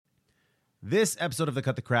This episode of the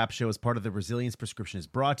Cut the Crap Show is part of the Resilience Prescription is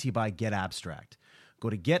brought to you by Get Abstract. Go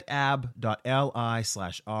to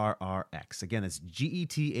getab.li/RRX. Again, it's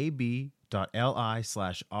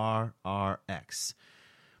getab.li/RRX.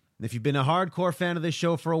 And if you've been a hardcore fan of this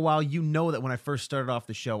show for a while, you know that when I first started off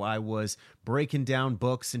the show, I was breaking down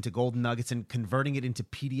books into golden nuggets and converting it into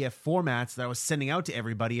PDF formats that I was sending out to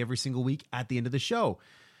everybody every single week at the end of the show.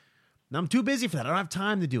 Now, I'm too busy for that. I don't have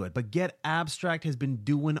time to do it. But Get Abstract has been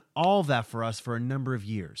doing all of that for us for a number of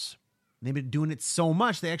years. They've been doing it so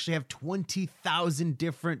much, they actually have 20,000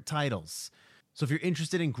 different titles. So if you're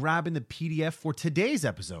interested in grabbing the PDF for today's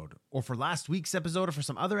episode, or for last week's episode, or for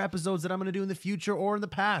some other episodes that I'm going to do in the future or in the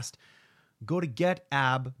past, go to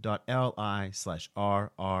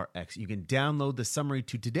getab.li/RRX. You can download the summary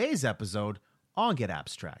to today's episode on Get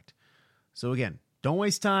Abstract. So again, don't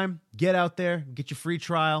waste time. Get out there, get your free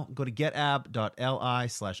trial. Go to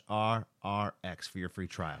getab.li/RRX for your free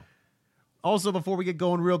trial. Also, before we get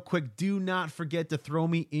going real quick, do not forget to throw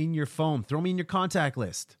me in your phone. Throw me in your contact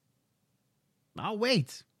list. I'll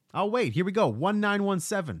wait. Here we go.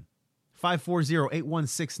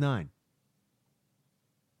 1917-540-8169.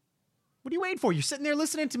 What are you waiting for? You're sitting there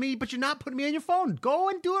listening to me, but you're not putting me on your phone. Go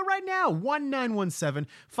and do it right now.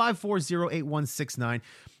 1917-540-8169.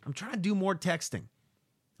 I'm trying to do more texting.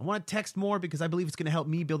 I want to text more because I believe it's going to help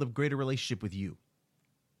me build a greater relationship with you.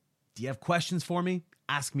 Do you have questions for me?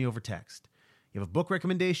 Ask me over text. You have a book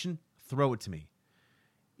recommendation? Throw it to me.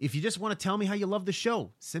 If you just want to tell me how you love the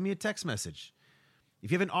show, send me a text message.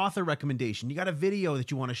 If you have an author recommendation, you got a video that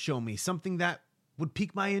you want to show me, something that would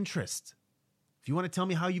pique my interest. If you want to tell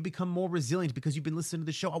me how you become more resilient because you've been listening to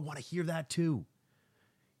the show, I want to hear that too.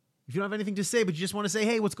 If you don't have anything to say, but you just want to say,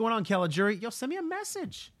 hey, what's going on, Calijury? Send me a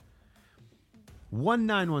message.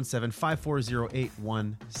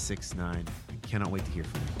 1917-540-8169. I cannot wait to hear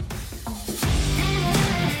from you.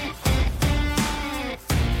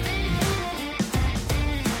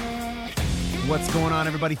 What's going on,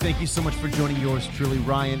 everybody? Thank you so much for joining yours truly,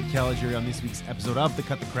 Ryan Caligiuri, on this week's episode of the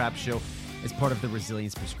Cut the Crap Show as part of the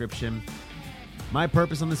Resilience Prescription. My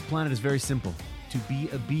purpose on this planet is very simple: to be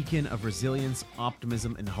a beacon of resilience,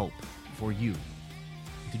 optimism, and hope for you.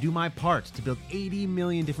 To do my part to build 80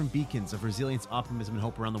 million different beacons of resilience, optimism, and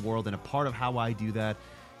hope around the world, and a part of how I do that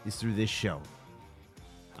is through this show.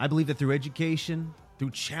 I believe that through education,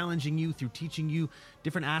 through challenging you, through teaching you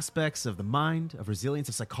different aspects of the mind, of resilience,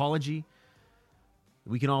 of psychology,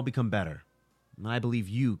 we can all become better. And I believe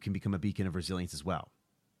you can become a beacon of resilience as well.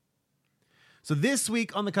 So this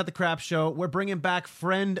week on the Cut the Crap Show, we're bringing back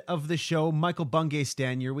friend of the show, Michael Bungay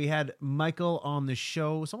Stanier. We had Michael on the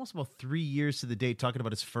show. It's almost about 3 years to the date, talking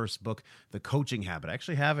about his first book, The Coaching Habit. I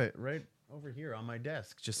actually have it right over here on my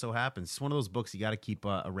desk. Just so happens. It's one of those books you got to keep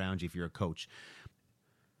around you if you're a coach.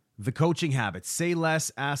 The Coaching Habit. Say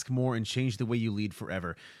less, ask more, and change the way you lead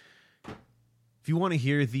forever. If you want to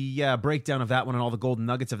hear the breakdown of that one and all the golden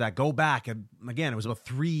nuggets of that, go back. Again, it was about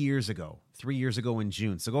 3 years ago. 3 years ago in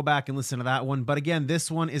June. So go back and listen to that one. But again, this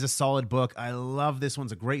one is a solid book. I love this one.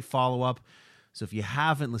 It's a great follow-up. So if you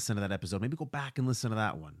haven't listened to that episode, maybe go back and listen to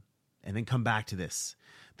that one. And then come back to this.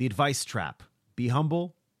 The Advice Trap. Be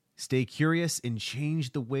humble, stay curious, and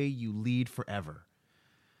change the way you lead forever.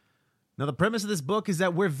 Now, the premise of this book is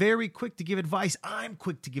that we're very quick to give advice. I'm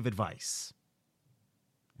quick to give advice.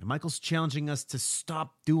 And Michael's challenging us to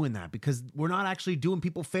stop doing that because we're not actually doing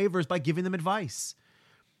people favors by giving them advice.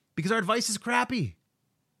 Because our advice is crappy.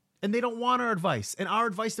 And they don't want our advice. And our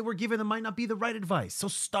advice that we're giving them might not be the right advice. So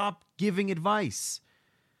stop giving advice.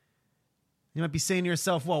 You might be saying to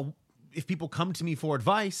yourself, well, if people come to me for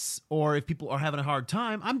advice or if people are having a hard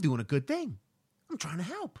time, I'm doing a good thing. I'm trying to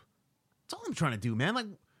help. That's all I'm trying to do, man. Like,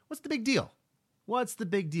 what's the big deal? What's the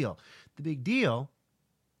big deal? The big deal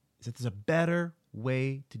is that there's a better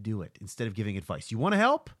way to do it instead of giving advice. You want to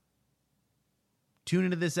help? Tune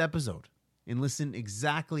into this episode and listen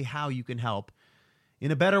exactly how you can help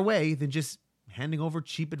in a better way than just handing over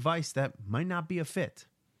cheap advice that might not be a fit.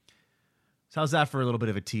 So how's that for a little bit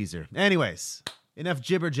of a teaser? Anyways, enough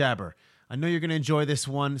jibber jabber. I know you're going to enjoy this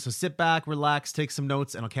one, so sit back, relax, take some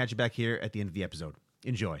notes, and I'll catch you back here at the end of the episode.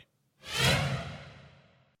 Enjoy.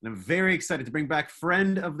 And I'm very excited to bring back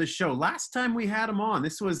friend of the show. Last time we had him on,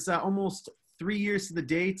 this was almost 3 years to the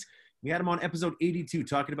date. We had him on episode 82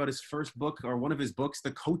 talking about his first book, or one of his books, The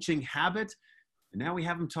Coaching Habit. And now we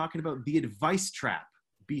have him talking about The Advice Trap.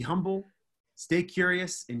 Be humble, stay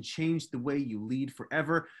curious, and change the way you lead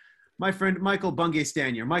forever. My friend, Michael Bungay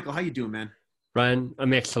Stanier. Michael, how you doing, man? Ryan,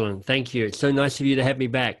 I'm excellent. Thank you. It's so nice of you to have me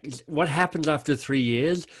back. What happens after 3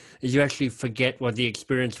 years is you actually forget what the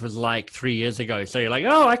experience was like 3 years ago. So you're like,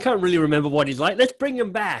 oh, I can't really remember what he's like. Let's bring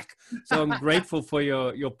him back. So I'm grateful for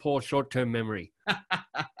your poor short-term memory.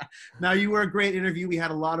 Now, you were a great interview. We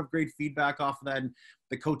had a lot of great feedback off of that. And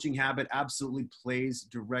the coaching habit absolutely plays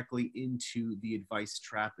directly into the advice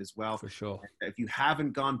trap as well. For sure. If you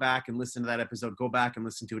haven't gone back and listened to that episode, go back and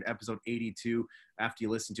listen to it, episode 82. After you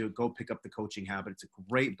listen to it, go pick up The Coaching Habit. It's a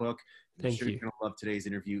great book. Thank you. You're going to love today's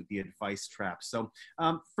interview, The Advice Trap. So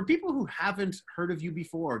for people who haven't heard of you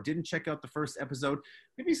before or didn't check out the first episode,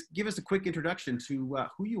 maybe give us a quick introduction to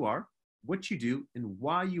who you are, what you do, and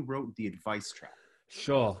why you wrote The Advice Trap.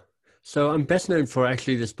 Sure. So I'm best known for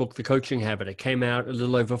actually this book, The Coaching Habit. It came out a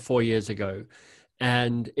little over 4 years ago,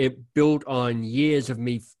 and it built on years of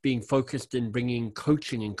me being focused in bringing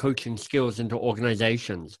coaching and coaching skills into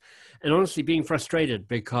organizations, and honestly being frustrated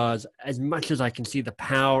because as much as I can see the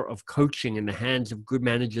power of coaching in the hands of good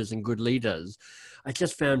managers and good leaders, I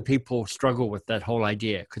just found people struggle with that whole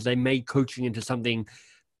idea because they made coaching into something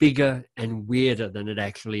bigger and weirder than it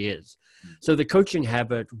actually is. So the coaching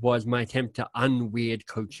habit was my attempt to unweird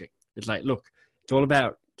coaching. It's like, look, it's all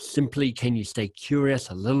about simply, can you stay curious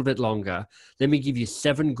a little bit longer? Let me give you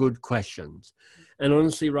 7 good questions. And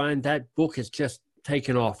honestly, Ryan, that book has just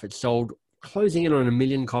taken off. It's sold closing in on 1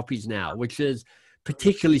 million copies now, which is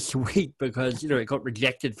particularly sweet because, it got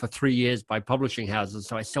rejected for 3 years by publishing houses.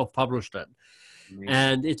 So I self-published it.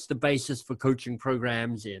 And it's the basis for coaching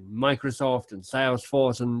programs in Microsoft and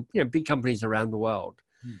Salesforce and, big companies around the world.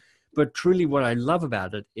 But truly what I love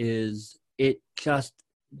about it is it just,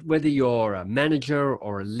 whether you're a manager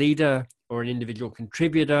or a leader or an individual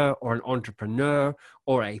contributor or an entrepreneur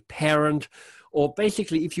or a parent, or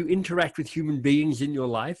basically if you interact with human beings in your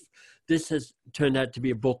life, this has turned out to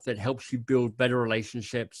be a book that helps you build better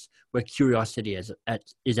relationships where curiosity is at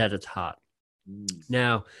its heart.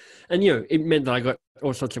 Now, and it meant that I got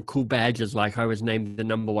all sorts of cool badges, like I was named the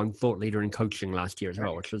 #1 thought leader in coaching last year as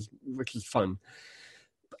well, which was fun.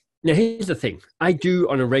 Now, here's the thing. I do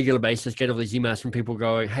on a regular basis get all these emails from people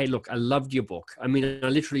going, hey, look, I loved your book. I mean, I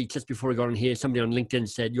literally, just before we got on here, somebody on LinkedIn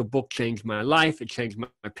said, your book changed my life. It changed my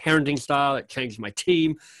parenting style. It changed my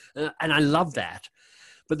team. And I love that.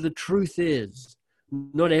 But the truth is,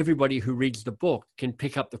 not everybody who reads the book can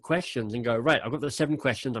pick up the questions and go, right, I've got the 7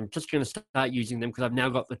 questions. I'm just going to start using them because I've now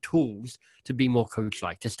got the tools to be more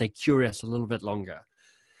coach-like, to stay curious a little bit longer.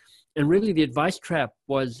 And really, the advice trap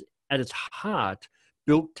was at its heart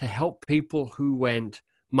built to help people who went,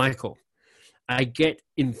 Michael, I get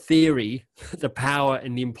in theory the power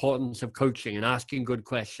and the importance of coaching and asking good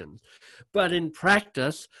questions. But in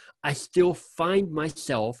practice, I still find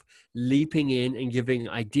myself leaping in and giving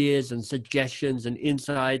ideas and suggestions and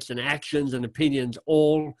insights and actions and opinions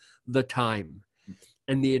all the time.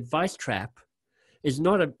 And the advice trap is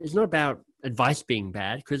not about advice being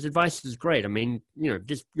bad, because advice is great. I mean,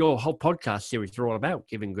 your whole podcast series are all about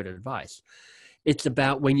giving good advice. It's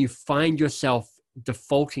about when you find yourself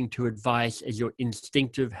defaulting to advice as your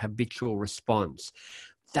instinctive habitual response.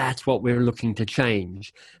 That's what we're looking to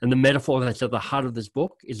change. And the metaphor that's at the heart of this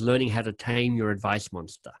book is learning how to tame your advice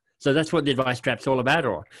monster. So that's what the advice trap's all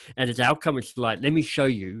about. And its outcome is like, let me show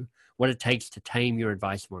you what it takes to tame your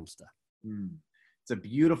advice monster. It's a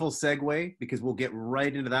beautiful segue because we'll get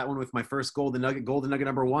right into that one with my first golden nugget. Golden nugget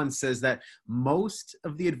 #1 says that most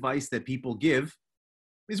of the advice that people give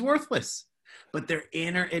is worthless, but their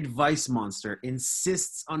inner advice monster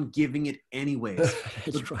insists on giving it anyways.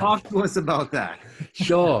 So talk to us about that.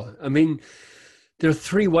 Sure. I mean, there are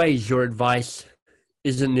 3 ways your advice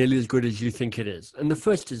isn't nearly as good as you think it is. And the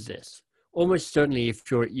first is this. Almost certainly,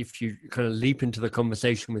 if you kind of leap into the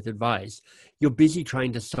conversation with advice, you're busy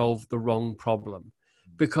trying to solve the wrong problem.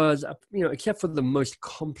 Because, except for the most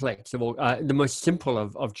complex of all, the most simple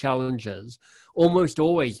of challenges, almost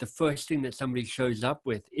always the first thing that somebody shows up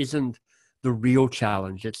with isn't the real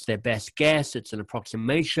challenge. It's their best guess. It's an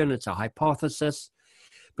approximation. It's a hypothesis.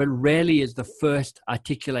 But rarely is the first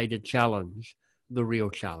articulated challenge the real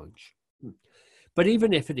challenge. But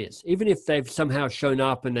even if it is, even if they've somehow shown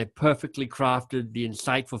up and they've perfectly crafted the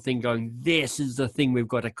insightful thing going, this is the thing we've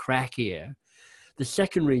got to crack here. The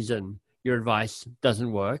second reason your advice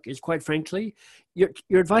doesn't work is, quite frankly,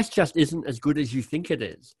 your advice just isn't as good as you think it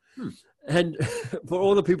is. And for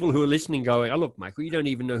all the people who are listening going, oh, look, Michael, you don't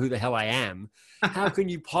even know who the hell I am. How can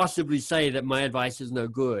you possibly say that my advice is no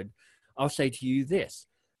good? I'll say to you this.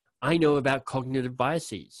 I know about cognitive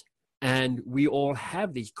biases, and we all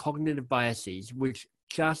have these cognitive biases which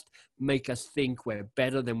just make us think we're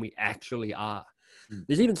better than we actually are.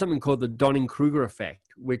 There's even something called the Dunning-Kruger effect,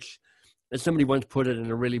 which As somebody once put it in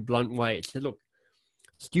a really blunt way, it said, look,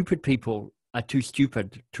 stupid people are too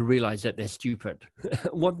stupid to realize that they're stupid.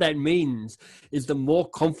 What that means is the more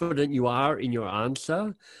confident you are in your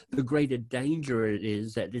answer, the greater danger it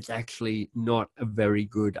is that it's actually not a very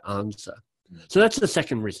good answer. So that's the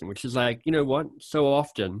second reason, which is like, you know what? So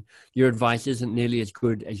often your advice isn't nearly as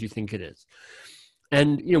good as you think it is.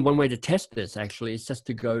 And, you know, one way to test this actually is just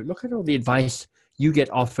to go, look at all the advice you get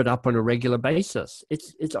offered up on a regular basis.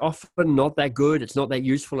 It's often not that good. It's not that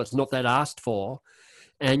useful. It's not that asked for.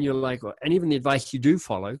 And you're like, well, and even the advice you do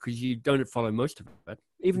follow, because you don't follow most of it,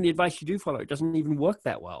 even the advice you do follow, it doesn't even work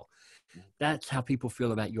that well. That's how people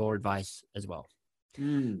feel about your advice as well.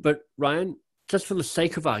 But Ryan, just for the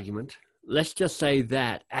sake of argument, let's just say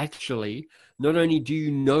that actually, not only do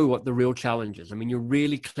you know what the real challenge is, I mean, you're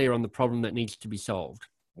really clear on the problem that needs to be solved.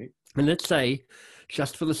 Right. And let's say,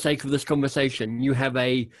 just for the sake of this conversation, you have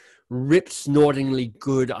a rip-snortingly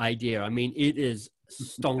good idea. I mean, it is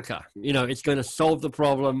stonker. You know, it's going to solve the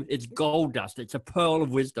problem. It's gold dust. It's a pearl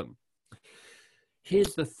of wisdom.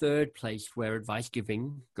 Here's the third place where advice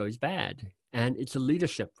giving goes bad, and it's a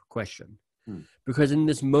leadership question. Because in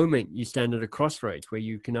this moment, you stand at a crossroads where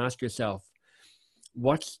you can ask yourself,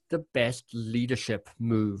 what's the best leadership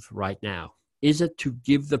move right now? Is it to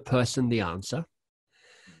give the person the answer?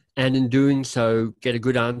 And in doing so, get a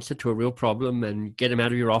good answer to a real problem and get them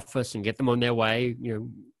out of your office and get them on their way, you know,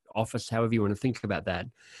 office, however you want to think about that.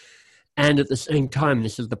 And at the same time,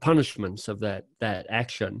 this is the punishments of that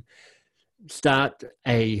action. Start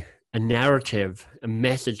a narrative, a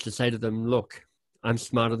message to say to them, look, I'm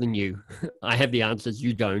smarter than you. I have the answers.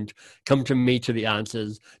 You don't. Come to me to the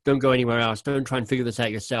answers. Don't go anywhere else. Don't try and figure this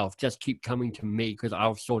out yourself. Just keep coming to me because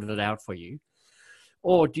I'll sort it out for you.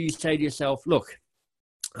 Or do you say to yourself, look,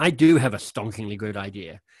 I do have a stonkingly good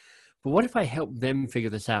idea, but what if I help them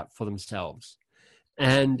figure this out for themselves?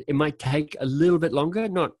 And it might take a little bit longer,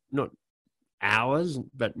 not hours,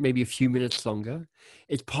 but maybe a few minutes longer.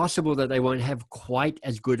 It's possible that they won't have quite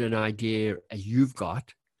as good an idea as you've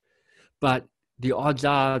got, but the odds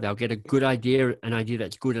are they'll get a good idea, an idea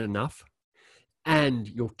that's good enough, and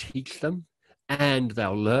you'll teach them, and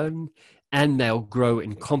they'll learn, and they'll grow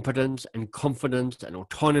in competence and confidence and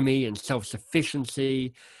autonomy and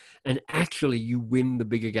self-sufficiency. And actually, you win the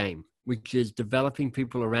bigger game, which is developing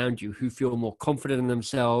people around you who feel more confident in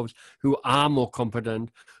themselves, who are more competent,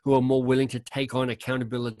 who are more willing to take on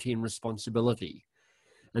accountability and responsibility.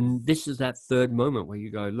 And this is that third moment where you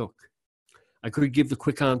go, look, I could give the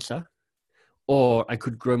quick answer, or I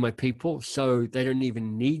could grow my people so they don't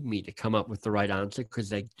even need me to come up with the right answer because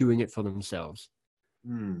they're doing it for themselves.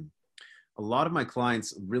 A lot of my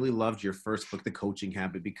clients really loved your first book, The Coaching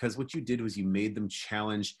Habit, because what you did was you made them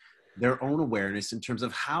challenge their own awareness in terms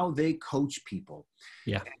of how they coach people.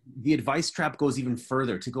 Yeah. The advice trap goes even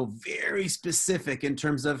further to go very specific in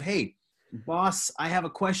terms of, hey, boss, I have a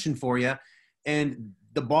question for you. And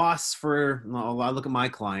the boss I look at my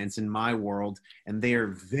clients in my world, and they are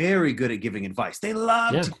very good at giving advice. They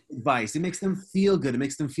love to give advice. It makes them feel good. It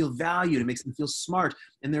makes them feel valued. It makes them feel smart.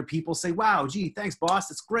 And their people say, wow, gee, thanks, boss.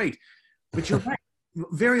 That's great. But you're right.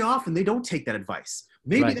 Very often they don't take that advice.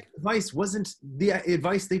 Maybe that advice wasn't the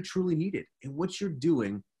advice they truly needed. And what you're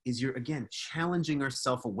doing is you're, again, challenging our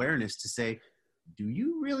self-awareness to say, do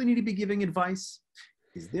you really need to be giving advice?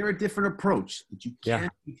 Is there a different approach that you can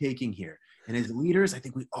be taking here? And as leaders, I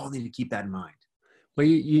think we all need to keep that in mind. Well,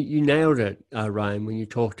 you nailed it, Ryan, when you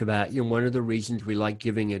talked about, one of the reasons we like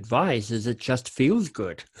giving advice is it just feels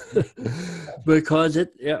good. Because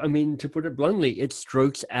to put it bluntly, it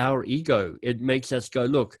strokes our ego. It makes us go,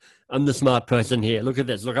 look, I'm the smart person here. Look at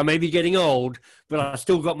this. Look, I may be getting old, but I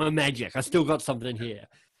still got my magic. I still got something here.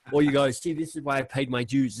 Or you go, see, this is why I paid my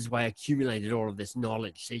dues. This is why I accumulated all of this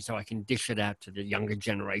knowledge. See, so I can dish it out to the younger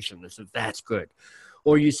generation. That's good.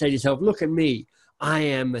 Or you say to yourself, look at me.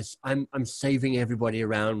 I'm saving everybody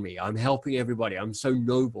around me. I'm helping everybody. I'm so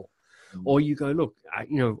noble. Or you go, look,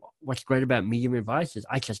 what's great about me giving advice is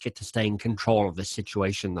I just get to stay in control of the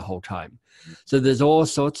situation the whole time. So there's all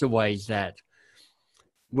sorts of ways that,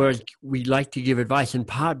 whereas we like to give advice in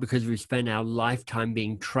part because we've spent our lifetime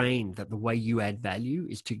being trained that the way you add value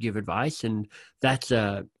is to give advice. And that's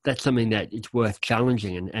something that it's worth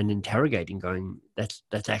challenging and interrogating, going,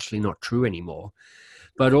 that's actually not true anymore.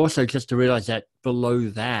 But also just to realize that below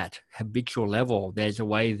that habitual level, there's a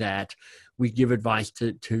way that we give advice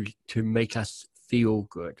to make us feel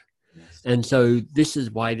good. Yes. And so this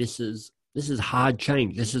is why this is hard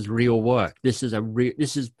change. This is real work. This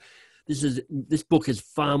book is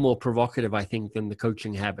far more provocative, I think, than The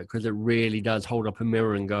Coaching Habit, because it really does hold up a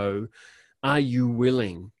mirror and go, are you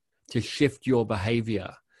willing to shift your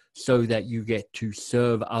behavior so that you get to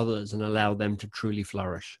serve others and allow them to truly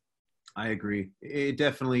flourish. I agree. It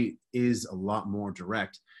definitely is a lot more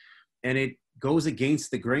direct, and it goes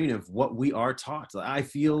against the grain of what we are taught. I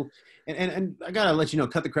feel, and I gotta let you know,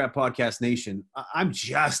 Cut the Crap Podcast Nation, I'm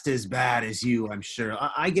just as bad as you, I'm sure.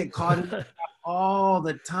 I get caught in the all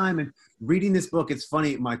the time. And reading this book, it's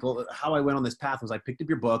funny, Michael, how I went on this path was I picked up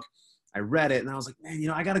your book, I read it, and I was like, man,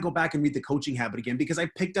 I got to go back and read The Coaching Habit again, because I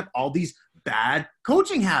picked up all these bad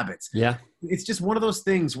coaching habits. Yeah. It's just one of those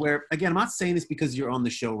things where, again, I'm not saying this because you're on the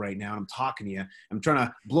show right now and I'm talking to you, I'm trying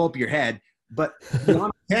to blow up your head. But the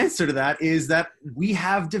honest answer to that is that we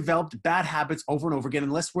have developed bad habits over and over again.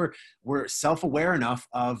 Unless we're self-aware enough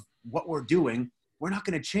of what we're doing, we're not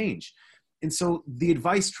going to change. And so the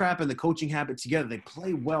advice trap and the coaching habit together, they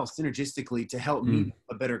play well synergistically to help me be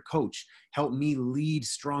a better coach, help me lead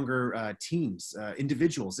stronger teams,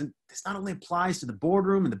 individuals. And this not only applies to the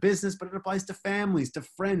boardroom and the business, but it applies to families, to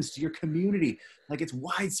friends, to your community. Like, it's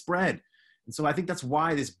widespread. And so I think that's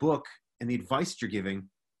why this book and the advice that you're giving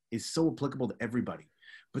is so applicable to everybody.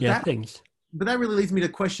 But that really leads me to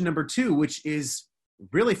question number 2, which is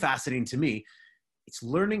really fascinating to me. It's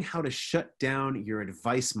learning how to shut down your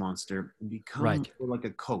advice monster and become more like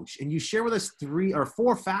a coach. And you share with us 3 or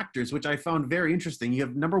 4 factors, which I found very interesting. You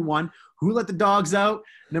have number 1, who let the dogs out?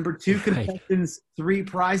 Number 2, confessions. 3,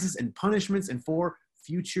 prizes and punishments. And 4,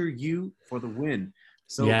 future you for the win.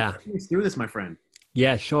 So let's through this, my friend.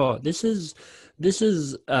 Yeah, sure. This is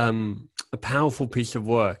a powerful piece of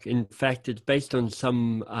work. In fact, it's based on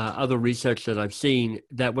some other research that I've seen,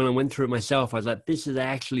 that when I went through it myself, I was like, this has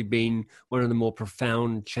actually been one of the more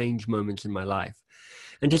profound change moments in my life.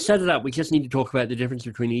 And to set it up, we just need to talk about the difference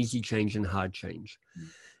between easy change and hard change.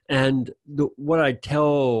 And what I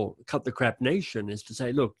tell Cut the Crap Nation is to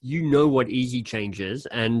say, look, you know what easy change is,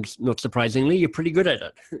 and not surprisingly, you're pretty good at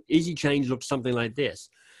it. Easy change looks something like this.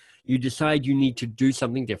 You decide you need to do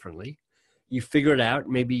something differently. You figure it out.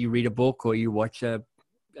 Maybe you read a book, or you watch a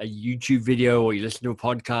YouTube video, or you listen to a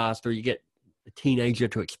podcast, or you get a teenager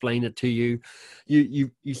to explain it to you.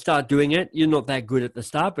 You start doing it. You're not that good at the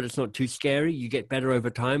start, but it's not too scary. You get better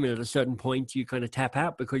over time. And at a certain point, you kind of tap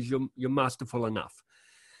out because you're masterful enough.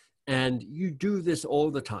 And you do this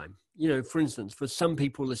all the time. For instance, for some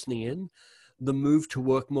people listening in, the move to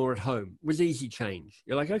work more at home was easy change.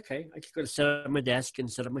 You're like, okay, I just got to set up my desk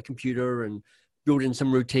and set up my computer and build in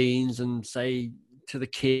some routines and say to the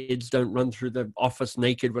kids, don't run through the office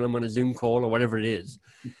naked when I'm on a Zoom call, or whatever it is.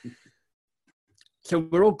 So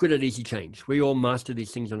we're all good at easy change. We all master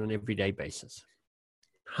these things on an everyday basis.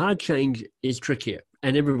 Hard change is trickier,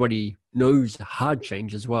 and everybody knows hard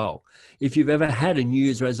change as well. If you've ever had a New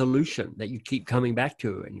Year's resolution that you keep coming back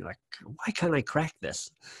to and you're like, why can't I crack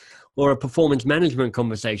this? Or a performance management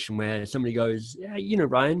conversation where somebody goes, yeah,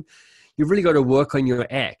 Ryan, you've really got to work on your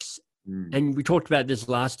X. And we talked about this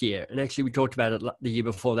last year, and actually we talked about it the year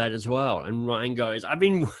before that as well. And Ryan goes,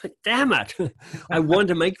 damn it, I want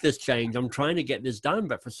to make this change. I'm trying to get this done,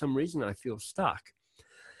 but for some reason I feel stuck.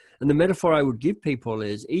 And the metaphor I would give people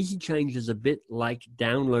is easy change is a bit like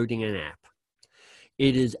downloading an app.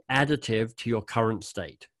 It is additive to your current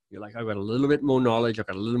state. You're like, I've got a little bit more knowledge. I've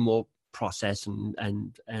got a little more process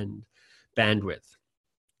and bandwidth.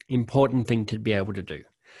 Important thing to be able to do.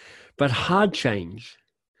 But hard change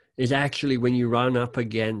is actually when you run up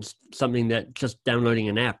against something that just downloading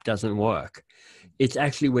an app doesn't work. It's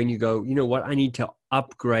actually when you go, you know what, I need to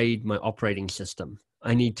upgrade my operating system.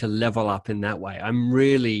 I need to level up in that way.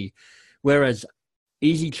 Whereas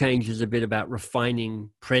easy change is a bit about refining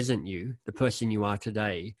present you, the person you are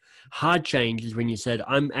today. Hard change is when you said,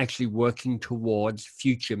 I'm actually working towards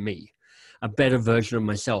future me, a better version of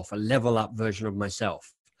myself, a level up version of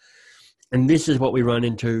myself. And this is what we run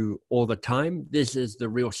into all the time. This is the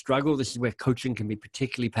real struggle. This is where coaching can be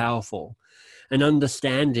particularly powerful. And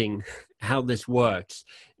understanding how this works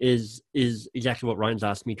is exactly what Ryan's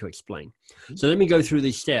asked me to explain. So let me go through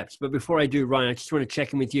these steps. But before I do, Ryan, I just want to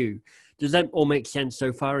check in with you. Does that all make sense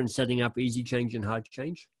so far in setting up easy change and hard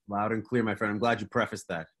change? Loud and clear, my friend. I'm glad you prefaced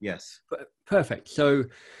that. Yes. Perfect. So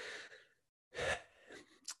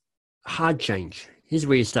hard change. Here's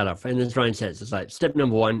where you start off. And as Ryan says, it's like step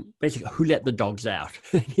number 1, basically, who let the dogs out?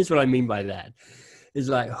 Here's what I mean by that. It's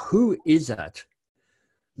like, who is it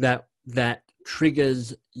that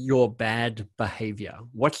triggers your bad behavior?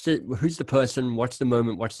 Who's the person? What's the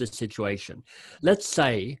moment? What's the situation? Let's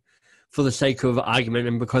say, for the sake of argument,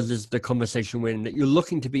 and because this is the conversation we're in, that you're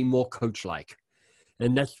looking to be more coach-like.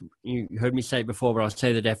 And you heard me say it before, but I'll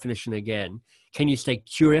say the definition again. Can you stay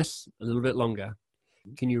curious a little bit longer?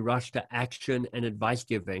 Can you rush to action and advice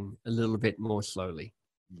giving a little bit more slowly?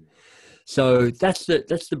 So that's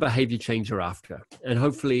the behavior change you're after. And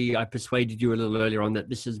hopefully I persuaded you a little earlier on that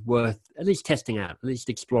this is worth at least testing out, at least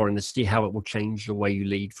exploring to see how it will change the way you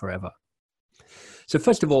lead forever. So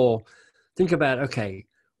first of all, think about, okay,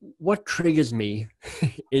 what triggers me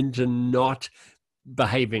into not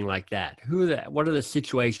behaving like that? What are the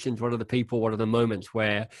situations? What are the people? What are the moments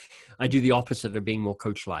where I do the opposite of being more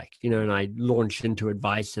coach-like, and I launch into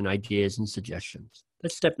advice and ideas and suggestions?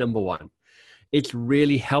 That's step number one. It's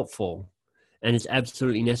really helpful and it's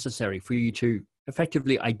absolutely necessary for you to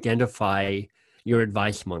effectively identify your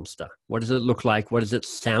advice monster. What does it look like? What does it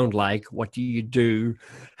sound like? What do you do?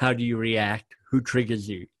 How do you react? Who triggers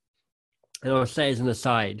you? And I'll say as an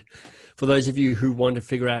aside, for those of you who want to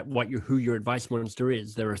figure out who your advice monster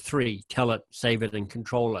is, there are three: tell it, save it, and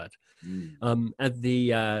control it. At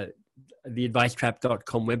the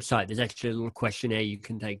advicetrap.com website, there's actually a little questionnaire you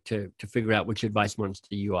can take to figure out which advice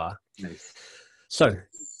monster you are. Nice. So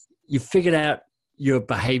you figured out your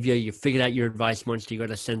behavior, you figured out your advice monster, you got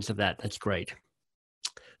a sense of that. That's great.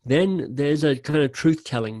 Then there's a kind of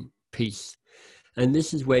truth-telling piece. And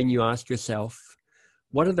this is when you ask yourself,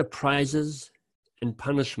 what are the prizes and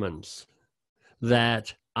punishments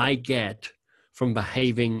that I get from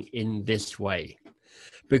behaving in this way?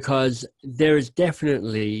 Because there is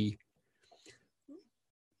definitely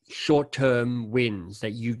short-term wins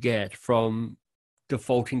that you get from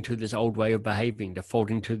defaulting to this old way of behaving,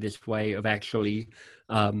 defaulting to this way of actually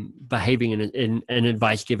behaving in an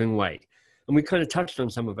advice-giving way. And we kind of touched on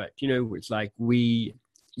some of it. It's like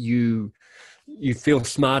you feel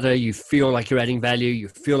smarter, you feel like you're adding value, you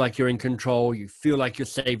feel like you're in control, you feel like you're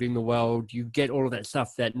saving the world. You get all of that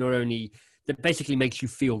stuff that basically makes you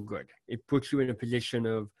feel good. It puts you in a position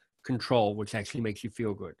of control, which actually makes you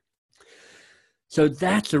feel good. So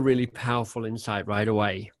that's a really powerful insight right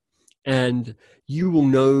away. And you will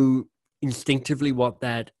know instinctively what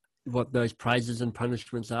those prizes and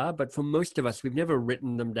punishments are. But for most of us, we've never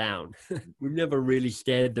written them down. We've never really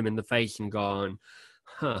stared them in the face and gone,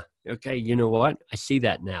 okay, you know what? I see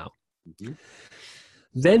that now. Mm-hmm.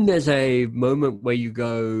 Then there's a moment where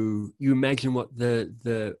you imagine what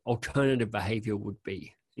the alternative behavior would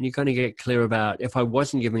be. And you kind of get clear about, if I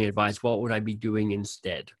wasn't giving advice, what would I be doing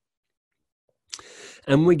instead?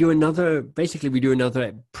 And we do another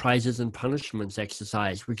prizes and punishments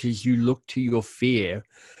exercise, which is you look to your fear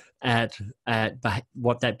at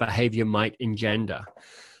what that behavior might engender.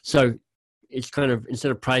 So it's kind of, instead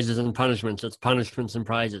of prizes and punishments, it's punishments and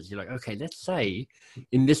prizes. You're like, okay, let's say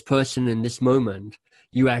in this person, in this moment,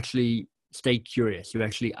 you actually stay curious. You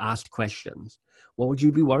actually ask questions. What would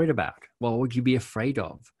you be worried about? What would you be afraid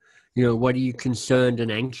of? What are you concerned and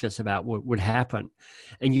anxious about what would happen?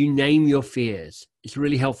 And you name your fears. It's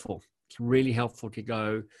really helpful. It's really helpful to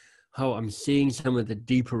go, oh, I'm seeing some of the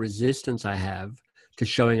deeper resistance I have to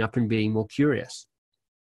showing up and being more curious.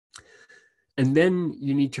 And then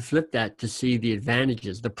you need to flip that to see the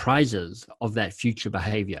advantages, the prizes of that future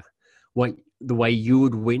behavior, the way you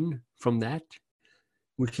would win from that,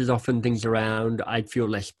 which is often things around, I'd feel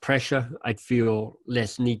less pressure. I'd feel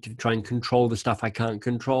less need to try and control the stuff I can't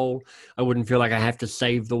control. I wouldn't feel like I have to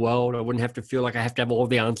save the world. I wouldn't have to feel like I have to have all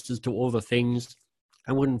the answers to all the things.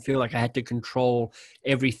 I wouldn't feel like I had to control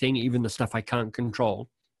everything, even the stuff I can't control.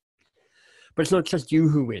 But it's not just you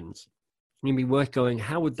who wins. It'd be worth going,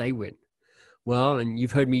 how would they win? Well, and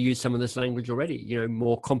you've heard me use some of this language already,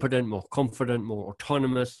 more competent, more confident, more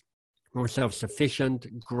autonomous, more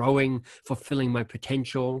self-sufficient, growing, fulfilling my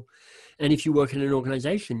potential. And if you work in an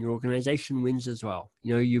organization, your organization wins as well.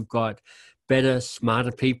 You've got better,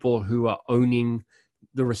 smarter people who are owning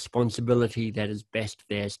the responsibility that is best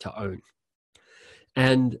theirs to own.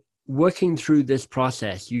 And working through this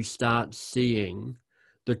process, you start seeing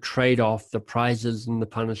the trade-off, the prizes and the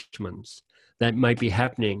punishments that might be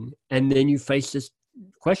happening. And then you face this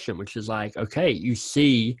question, which is like, okay, you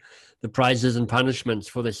see the prizes and punishments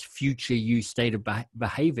for this future you state of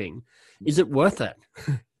behaving. Is it worth it?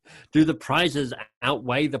 Do the prizes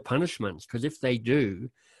outweigh the punishments? Because if they do,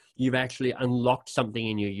 you've actually unlocked something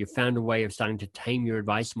in you. You've found a way of starting to tame your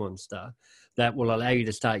advice monster that will allow you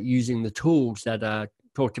to start using the tools that are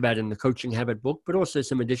talked about in the Coaching Habit book, but also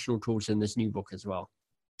some additional tools in this new book as well.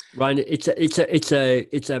 Ryan, it's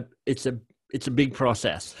a big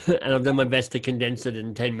process, and I've done my best to condense it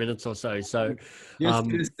in 10 minutes or so. So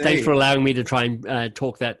thanks for allowing me to try and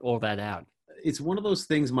talk all that out. It's one of those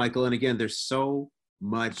things, Michael, and again, there's so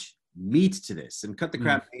much meat to this. And Cut the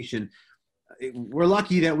Crap Nation, we're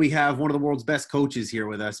lucky that we have one of the world's best coaches here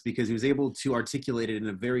with us, because he was able to articulate it in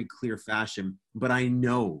a very clear fashion. But I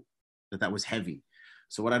know that was heavy.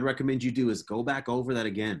 So what I'd recommend you do is go back over that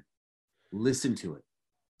again, listen to it,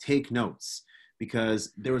 take notes.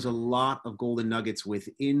 because there was a lot of golden nuggets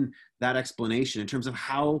within that explanation in terms of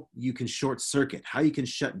how you can short circuit, how you can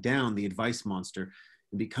shut down the advice monster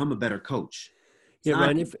and become a better coach. Yeah,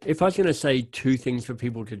 Ryan, if I was going to say two things for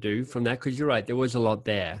people to do from that, because you're right, there was a lot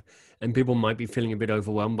there and people might be feeling a bit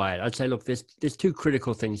overwhelmed by it. I'd say, look, there's two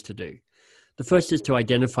critical things to do. The first is to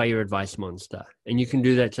identify your advice monster. And you can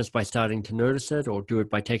do that just by starting to notice it, or do it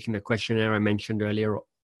by taking the questionnaire I mentioned earlier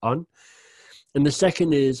on. And the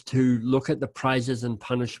second is to look at the prizes and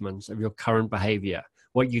punishments of your current behavior,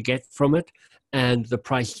 what you get from it, and the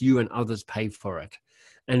price you and others pay for it.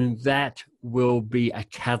 And that will be a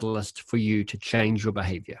catalyst for you to change your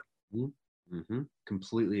behavior. Mm-hmm.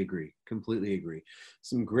 Completely agree. Completely agree.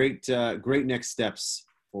 Some great next steps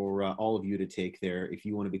for all of you to take there if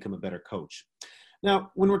you want to become a better coach. Now,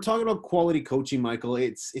 when we're talking about quality coaching, Michael,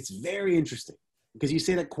 it's very interesting because you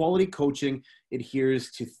say that quality coaching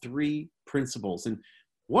adheres to 3 principles. And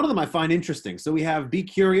one of them I find interesting. So we have be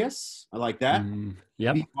curious. I like that.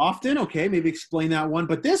 Yep. Be often. Okay, maybe explain that one.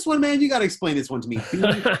 But this one, man, you got to explain this one to me. Be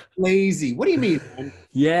lazy. What do you mean, man?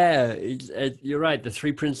 Yeah, you're right. The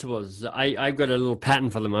 3 principles. I've got a little pattern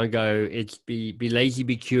for them. I go, it's be lazy,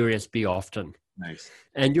 be curious, be often. Nice.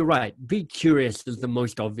 And you're right. Be curious is the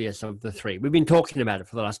most obvious of the 3. We've been talking about it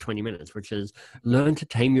for the last 20 minutes, which is learn to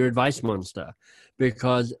tame your advice monster,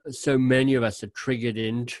 because so many of us are triggered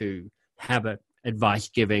into habit, advice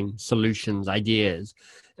giving, solutions, ideas,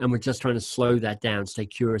 and we're just trying to slow that down, stay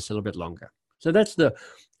curious a little bit longer. So that's the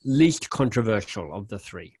least controversial of the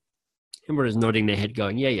 3. Everyone is nodding their head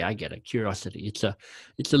going, yeah, I get it. Curiosity.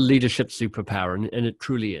 It's a leadership superpower, and it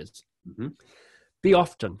truly is. Mm-hmm. Be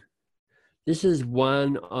often. This is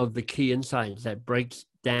one of the key insights that breaks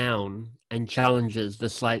down and challenges the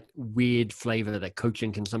slight weird flavor that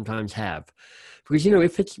coaching can sometimes have. Because,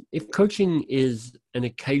 if coaching is an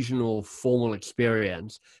occasional formal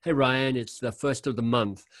experience, hey, Ryan, it's the first of the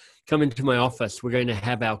month. Come into my office. We're going to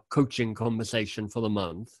have our coaching conversation for the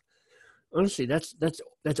month. Honestly, that's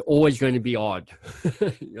always going to be odd.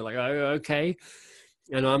 You're like, oh, okay.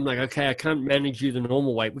 And I'm like, okay, I can't manage you the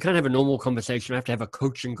normal way. We can't have a normal conversation. I have to have a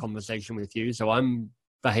coaching conversation with you. So I'm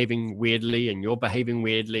behaving weirdly and you're behaving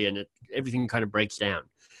weirdly, and everything kind of breaks down.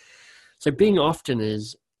 So being often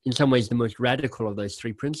is in some ways the most radical of those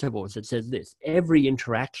 3 principles. It says this: every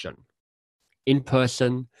interaction, in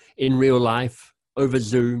person, in real life, over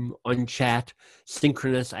Zoom, on chat,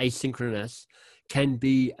 synchronous, asynchronous, can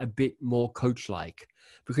be a bit more coach-like.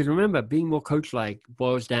 Because remember, being more coach-like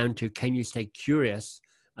boils down to, can you stay curious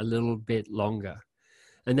a little bit longer?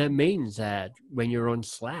 And that means that when you're on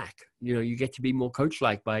Slack, you get to be more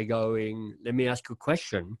coach-like by going, let me ask a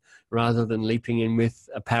question, rather than leaping in with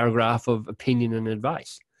a paragraph of opinion and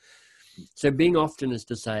advice. So being often is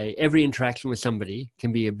to say every interaction with somebody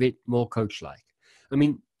can be a bit more coach-like. I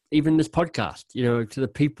mean, even this podcast, to the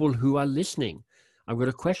people who are listening, I've got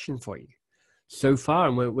a question for you. So far,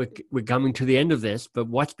 and we're coming to the end of this, but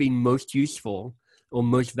what's been most useful or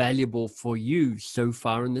most valuable for you so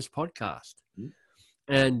far in this podcast? Mm-hmm.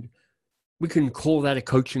 And we can call that a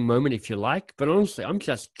coaching moment if you like, but honestly, I'm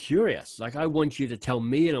just curious. Like, I want you to tell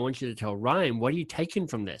me, and I want you to tell Ryan, what are you taking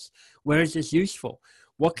from this? Where is this useful?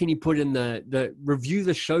 What can you put in the review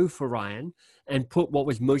the show for Ryan and put what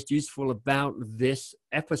was most useful about this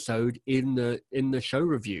episode in the show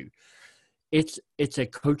review? It's a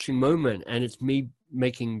coaching moment, and it's me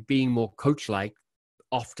being more coach-like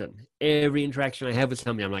often. Every interaction I have with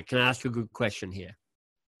somebody, I'm like, can I ask a good question here?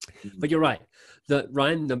 But you're right.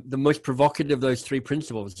 Ryan, the most provocative of those 3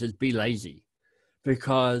 principles is be lazy,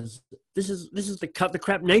 because this is the cut the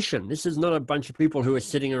crap nation. This is not a bunch of people who are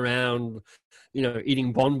sitting around,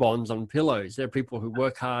 eating bonbons on pillows. They're people who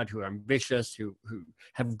work hard, who are ambitious, who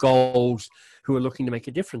have goals, who are looking to make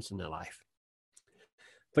a difference in their life.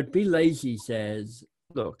 But be lazy says,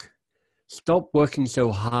 look, stop working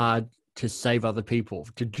so hard to save other people,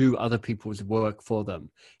 to do other people's work for them.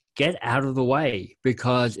 Get out of the way,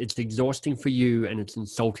 because it's exhausting for you and it's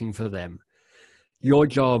insulting for them. Your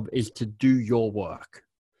job is to do your work.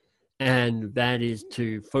 And that is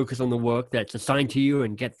to focus on the work that's assigned to you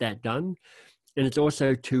and get that done. And it's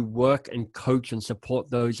also to work and coach and support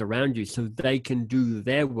those around you so they can do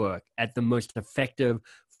their work at the most effective,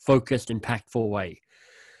 focused, impactful way.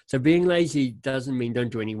 So being lazy doesn't mean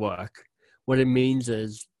don't do any work. What it means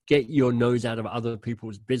is get your nose out of other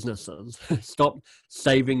people's businesses. Stop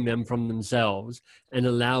saving them from themselves and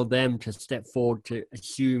allow them to step forward to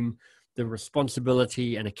assume the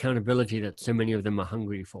responsibility and accountability that so many of them are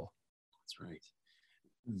hungry for. That's right.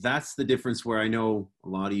 That's the difference where I know a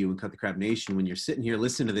lot of you in Cut the Crap Nation, when you're sitting here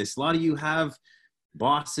listening to this, a lot of you have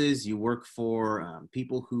bosses, you work for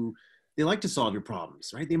people who they like to solve your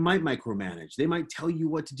problems, right? They might micromanage. They might tell you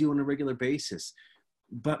what to do on a regular basis.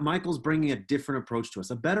 But Michael's bringing a different approach to us,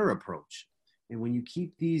 a better approach. And when you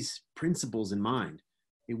keep these principles in mind,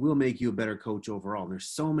 it will make you a better coach overall. And there's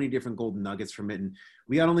so many different golden nuggets from it. And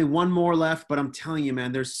we got only one more left, but I'm telling you,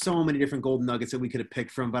 man, there's so many different golden nuggets that we could have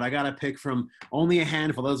picked from, but I got to pick from only a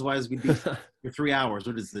handful. Otherwise we'd be for 3 hours.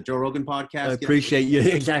 What is the Joe Rogan podcast? I appreciate you.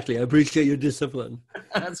 Exactly. I appreciate your discipline.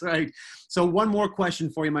 That's right. So one more question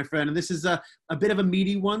for you, my friend. And this is a bit of a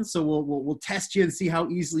meaty one. So we'll test you and see how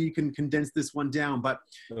easily you can condense this one down. But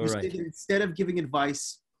instead of giving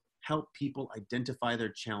advice, help people identify their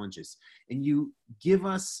challenges. And you give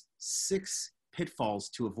us 6 pitfalls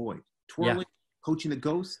to avoid: twirling, coaching the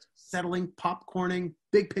ghost, settling, popcorning,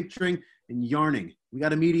 big picturing, and yarning. We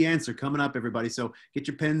got a meaty answer coming up, everybody. So get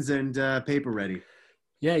your pens and paper ready.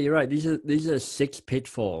 Yeah, you're right. These are 6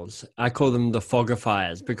 pitfalls. I call them the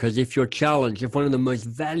foggifiers, because if one of the most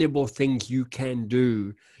valuable things you can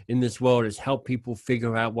do in this world is help people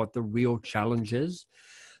figure out what the real challenge is,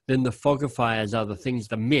 then the foggifiers are the things,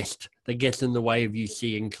 the mist that gets in the way of you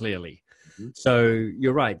seeing clearly. Mm-hmm. So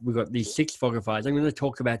you're right. We've got these 6 foggifiers. I'm going to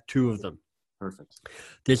talk about 2 of them. Perfect.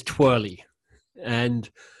 There's twirly. And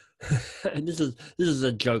this is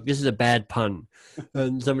a joke. This is a bad pun.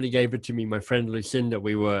 And somebody gave it to me, my friend Lucinda.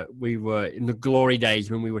 We were in the glory days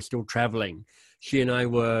when we were still traveling. She and I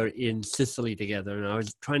were in Sicily together, and I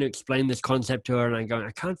was trying to explain this concept to her, and I'm going,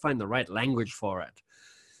 I can't find the right language for it.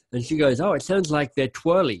 And she goes, oh, it sounds like they're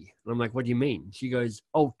twirly. And I'm like, what do you mean? She goes,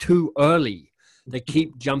 oh, too early. They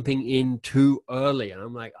keep jumping in too early. And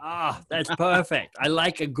I'm like, that's perfect. I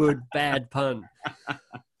like a good bad pun.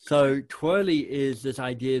 So twirly is this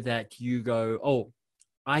idea that you go, oh,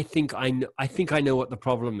 I think I know what the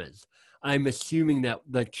problem is. I'm assuming that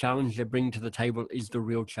the challenge they bring to the table is the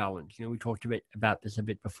real challenge. We talked about this a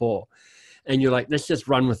bit before. And you're like, let's just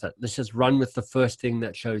run with it. Let's just run with the first thing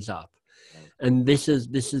that shows up. And this is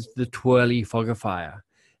the twirly foggifier.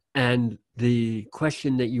 And the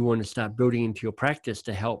question that you want to start building into your practice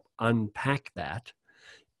to help unpack that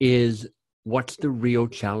is, what's the real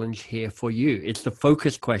challenge here for you? It's the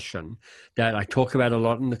focus question that I talk about a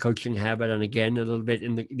lot in the coaching habit, and again, a little bit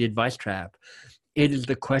in the advice trap. It is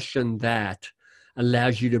the question that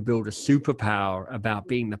allows you to build a superpower about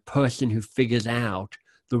being the person who figures out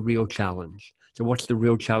the real challenge. So what's the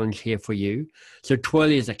real challenge here for you? So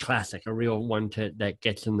twirly is a classic, a real one that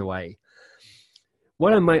gets in the way.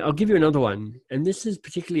 I'll give you another one. And this is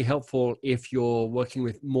particularly helpful if you're working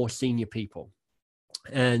with more senior people.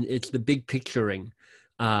 And it's the big picturing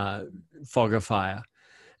foggifier.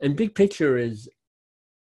 And big picture is,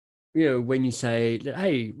 when you say,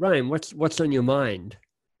 hey, Ryan, what's on your mind?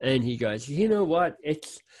 And he goes, you know what?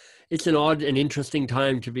 It's an odd and interesting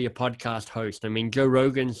time to be a podcast host. I mean, Joe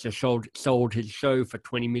Rogan's just sold his show for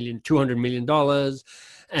 $200 million,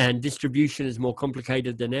 and distribution is more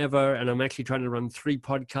complicated than ever. And I'm actually trying to run 3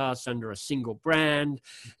 podcasts under a single brand.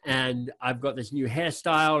 And I've got this new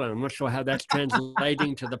hairstyle, and I'm not sure how that's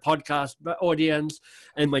translating to the podcast audience.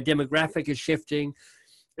 And my demographic is shifting.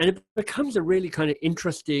 And it becomes a really kind of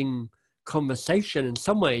interesting conversation in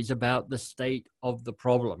some ways about the state of the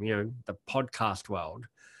problem, the podcast world.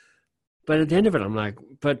 But at the end of it, I'm like,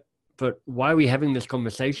 but why are we having this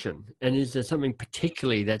conversation? And is there something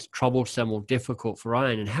particularly that's troublesome or difficult for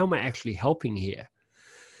Ryan? And how am I actually helping here?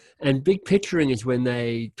 And big picturing is when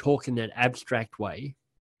they talk in that abstract way.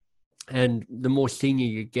 And the more senior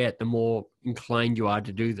you get, the more inclined you are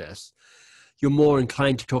to do this. You're more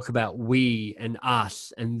inclined to talk about we and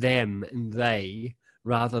us and them and they,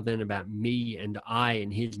 rather than about me and I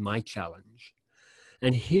and here's my challenge.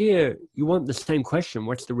 And here you want the same question,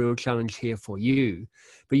 what's the real challenge here for you?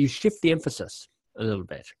 But you shift the emphasis a little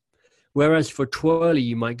bit. Whereas for twirly,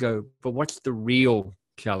 you might go, but what's the real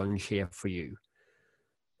challenge here for you?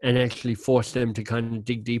 And actually force them to kind of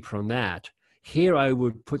dig deeper on that. Here I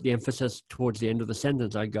would put the emphasis towards the end of the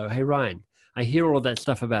sentence. I'd go, hey, Ryan, I hear all that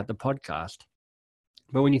stuff about the podcast.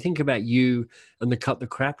 But when you think about you and the Cut the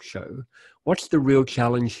Crap show, what's the real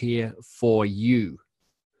challenge here for you?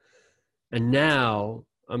 And now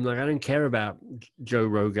I'm like, I don't care about Joe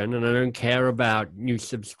Rogan, and I don't care about new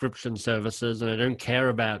subscription services, and I don't care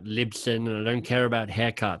about Libsyn, and I don't care about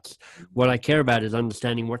haircuts. What I care about is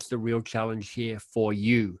understanding what's the real challenge here for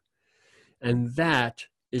you. And that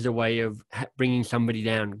is a way of bringing somebody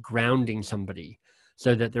down, grounding somebody,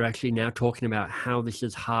 so that they're actually now talking about how this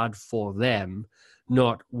is hard for them,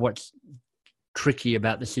 not what's tricky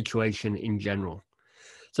about the situation in general.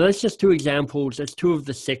 So that's just 2 examples. That's 2 of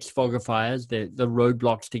the 6 foggifiers, the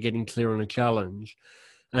roadblocks to getting clear on a challenge.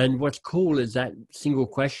 And what's cool is that single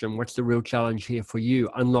question, what's the real challenge here for you,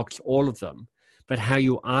 unlocks all of them. but how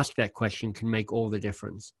you ask that question can make all the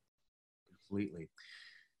difference. Completely.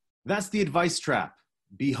 That's the advice trap.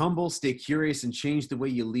 Be humble, stay curious, and change the way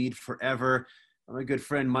you lead forever. My good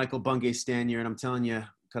friend, Michael Bungay Stanier, and I'm telling you,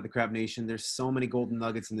 Cut the Crap Nation, there's so many golden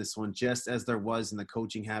nuggets in this one, just as there was in the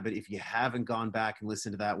Coaching Habit. If you haven't gone back and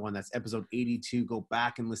listened to that one, that's episode 82. Go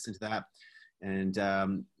back and listen to that.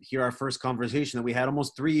 And hear our first conversation that we had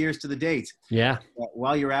almost 3 years to the date. Yeah.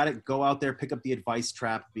 While you're at it, go out there, pick up the advice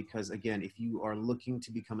trap, because again, if you are looking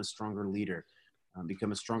to become a stronger leader,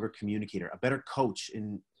 become a stronger communicator, a better coach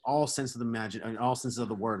in all senses of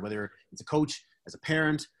the word, whether it's a coach as a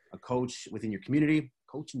parent, a coach within your community,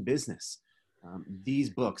 coach in business, these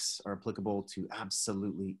books are applicable to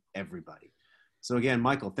absolutely everybody. So again,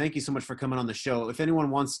 Michael, thank you so much for coming on the show. If anyone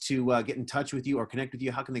wants to get in touch with you or connect with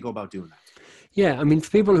you, how can they go about doing that? Yeah, I mean, for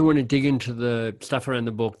people who want to dig into the stuff around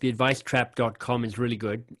the book, theadvicetrap.com is really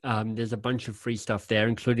good. There's a bunch of free stuff there,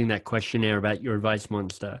 including that questionnaire about your advice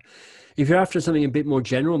monster. If you're after something a bit more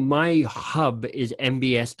general, my hub is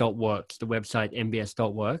mbs.works, the website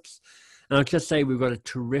mbs.works. And I'll just say we've got a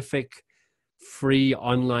terrific free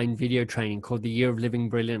online video training called The Year of Living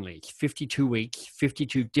Brilliantly. It's 52 weeks,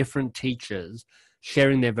 52 different teachers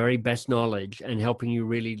sharing their very best knowledge and helping you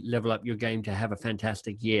really level up your game to have a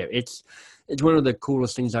fantastic year. It's one of the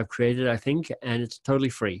coolest things I've created, I think, and it's totally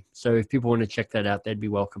free. So if people want to check that out, they'd be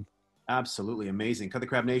welcome. Absolutely amazing. Cut the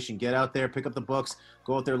Crap Nation, get out there, pick up the books,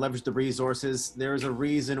 go out there, leverage the resources. There's a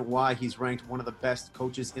reason why he's ranked one of the best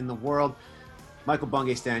coaches in the world. Michael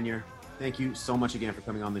Bungay Stanier, thank you so much again for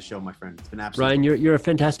coming on the show, my friend. It's been absolutely Ryan, you're a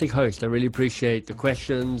fantastic host. I really appreciate the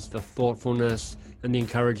questions, the thoughtfulness, and the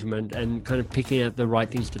encouragement, and kind of picking out the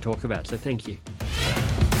right things to talk about. So thank you.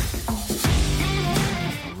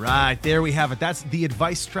 Right, there we have it. That's The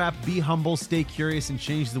Advice Trap. Be humble, stay curious, and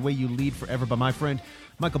change the way you lead forever by my friend,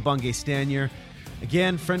 Michael Bungay Stanier.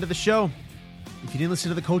 Again, friend of the show. If you didn't listen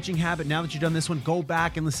to The Coaching Habit, now that you've done this one, go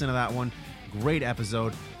back and listen to that one. Great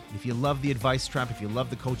episode. If you love The Advice Trap, if you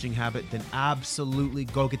love The Coaching Habit, then absolutely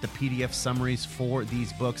go get the PDF summaries for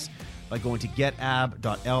these books by going to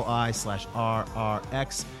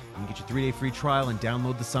getab.li/RRX. You can get your 3-day free trial and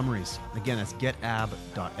download the summaries. Again, that's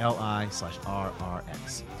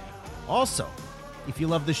getab.li/RRX. Also, if you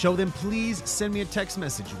love the show, then please send me a text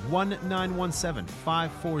message,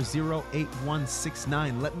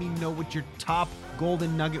 1-917-540-8169. Let me know what your top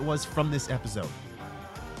golden nugget was from this episode.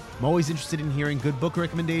 I'm always interested in hearing good book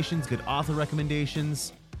recommendations, good author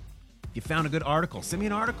recommendations. If you found a good article, send me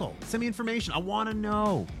an article. Send me information. I want to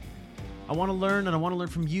know. I want to learn, and I want to learn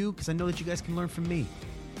from you because I know that you guys can learn from me.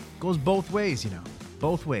 It goes both ways,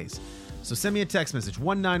 both ways. So send me a text message,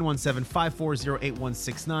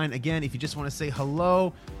 1-917-540-8169. Again, if you just want to say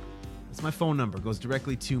hello, that's my phone number. It goes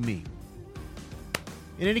directly to me.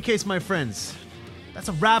 In any case, my friends, that's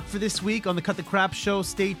a wrap for this week on the Cut the Crap Show.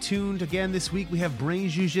 Stay tuned. Again, this week we have Brain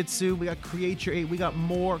Jiu-Jitsu. We got Create Your 8. We got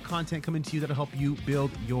more content coming to you that'll help you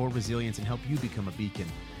build your resilience and help you become a beacon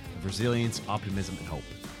of resilience, optimism, and hope,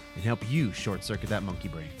 and help you short-circuit that monkey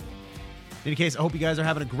brain. In any case, I hope you guys are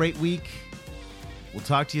having a great week. We'll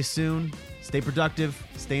talk to you soon. Stay productive,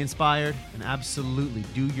 stay inspired, and absolutely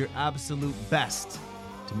do your absolute best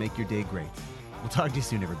to make your day great. We'll talk to you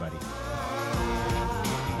soon, everybody.